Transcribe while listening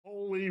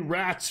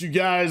Babyrats, you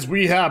guys.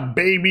 We have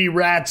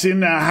Babyrats in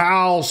the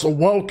house.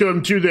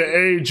 Welcome to the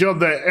age of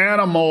the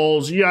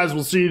animals. You guys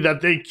will see that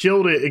they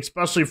killed it,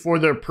 especially for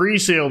their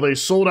pre-sale. They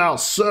sold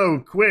out so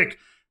quick.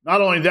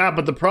 Not only that,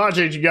 but the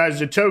project, you guys,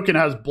 the token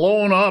has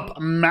blown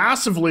up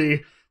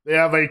massively. They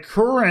have a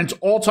current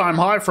all-time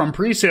high from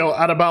pre-sale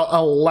at about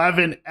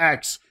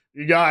 11x.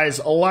 You guys,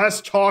 let's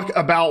talk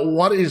about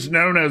what is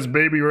known as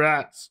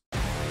Babyrats.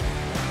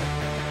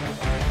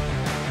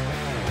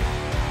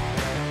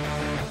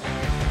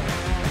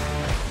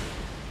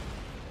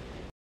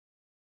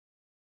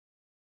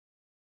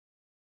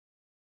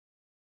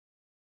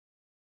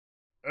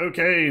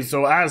 Okay,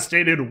 so as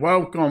stated,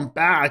 welcome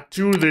back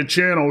to the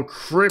channel,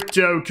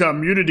 crypto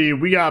community.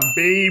 We got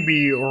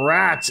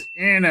Babyrats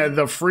in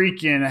the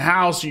freaking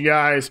house, you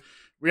guys.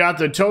 We got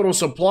the total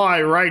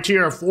supply right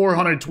here,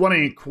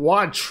 420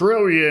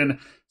 quadrillion,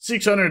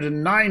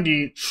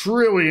 690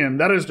 trillion.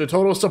 That is the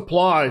total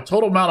supply.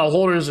 Total amount of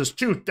holders is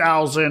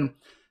 2,000.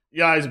 You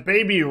guys,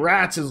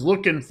 Babyrats is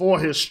looking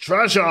for his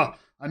treasure.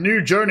 A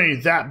new journey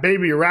that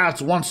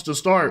Babyrats wants to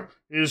start.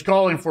 He is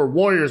calling for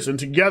warriors and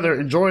together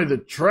enjoy the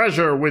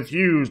treasure with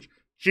huge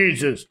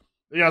cheeses.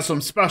 They got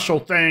some special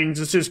things.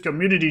 This is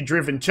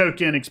community-driven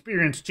token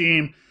experience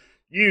team.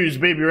 Use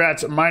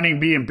Babyrats mining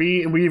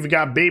BNB, and we even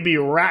got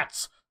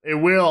Babyrats. They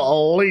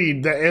will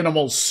lead the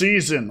animal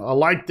season. I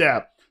like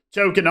that.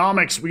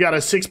 Tokenomics, we got a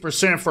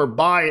 6% for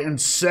buy and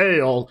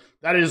sale.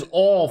 That is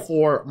all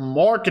for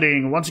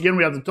marketing. Once again,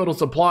 we have the total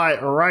supply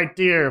right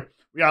there.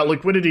 We got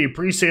liquidity,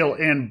 pre-sale,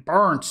 and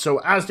burnt. So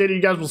as stated,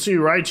 you guys will see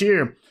right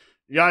here.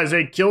 You guys,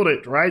 they killed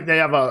it, right? They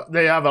have an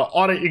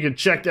audit. You can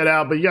check that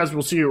out. But you guys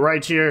will see it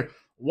right here.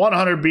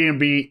 100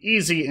 BNB,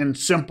 easy and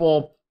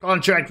simple.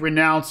 Contract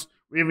renounced.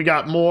 We even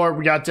got more.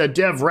 We got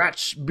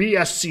DevRats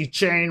BSC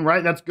chain,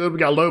 right? That's good. We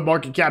got low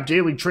market cap,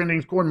 daily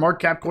trendings, coin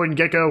market cap,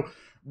 CoinGecko,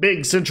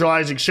 big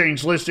centralized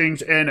exchange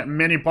listings, and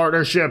many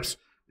partnerships.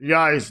 You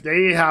guys,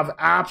 they have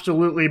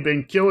absolutely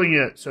been killing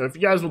it. So if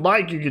you guys would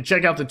like, you can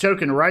check out the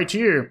token right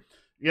here.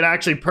 You can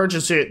actually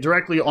purchase it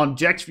directly on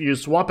DexView,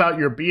 swap out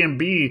your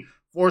BNB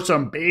for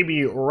some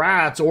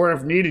Babyrats, or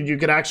if needed, you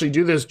could actually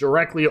do this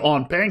directly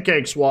on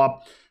PancakeSwap.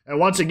 And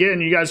once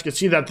again, you guys can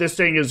see that this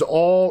thing is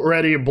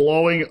already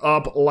blowing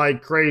up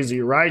like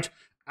crazy, right?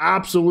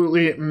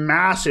 Absolutely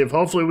massive.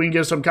 Hopefully we can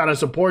get some kind of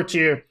support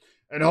here,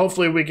 and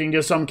hopefully we can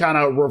get some kind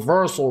of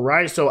reversal,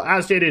 right? So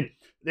as stated,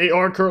 they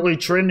are currently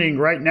trending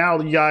right now,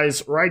 you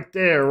guys, right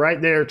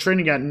there,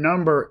 trending at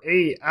number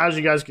 8, as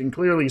you guys can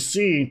clearly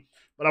see.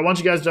 But I want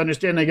you guys to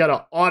understand they got an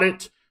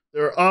audit.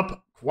 They're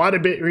up quite a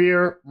bit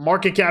here.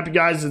 Market cap, you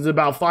guys, is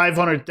about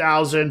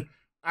 500,000.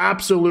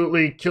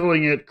 Absolutely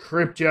killing it,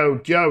 crypto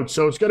goat.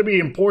 So it's going to be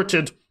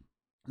important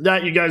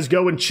that you guys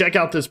go and check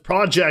out this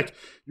project.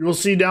 You will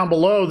see down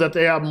below that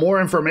they have more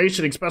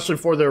information, especially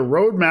for their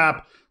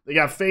roadmap. They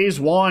got phase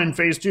 1,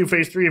 phase 2,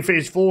 phase 3, and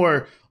phase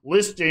 4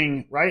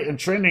 listing, right, and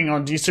trending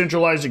on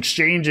decentralized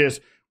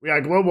exchanges. We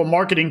got global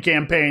marketing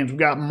campaigns. We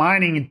got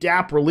mining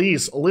DApp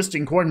release,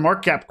 listing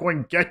CoinMarketCap,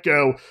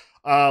 CoinGecko,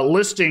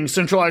 listing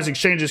centralized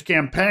exchanges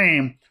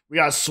campaign. We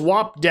got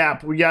swap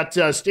DApp. We got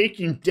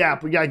staking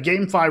DApp. We got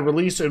GameFi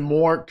release and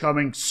more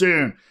coming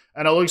soon.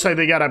 And it looks like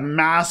they got a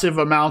massive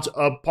amount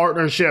of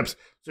partnerships.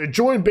 So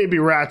join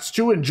Babyrats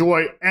to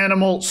enjoy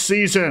animal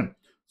season.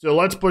 So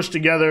let's push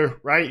together,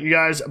 right? You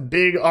guys,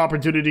 big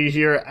opportunity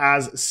here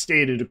as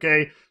stated,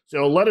 okay?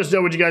 So let us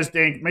know what you guys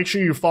think. Make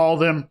sure you follow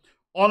them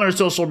on our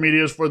social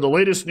medias for the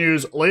latest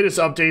news, latest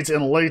updates,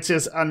 and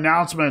latest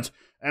announcements.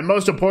 And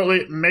most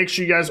importantly, make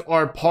sure you guys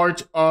are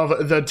part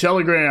of the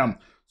Telegram.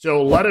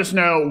 So let us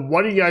know,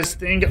 what do you guys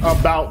think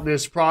about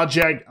this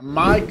project,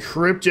 my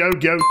crypto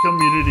goat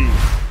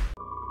community?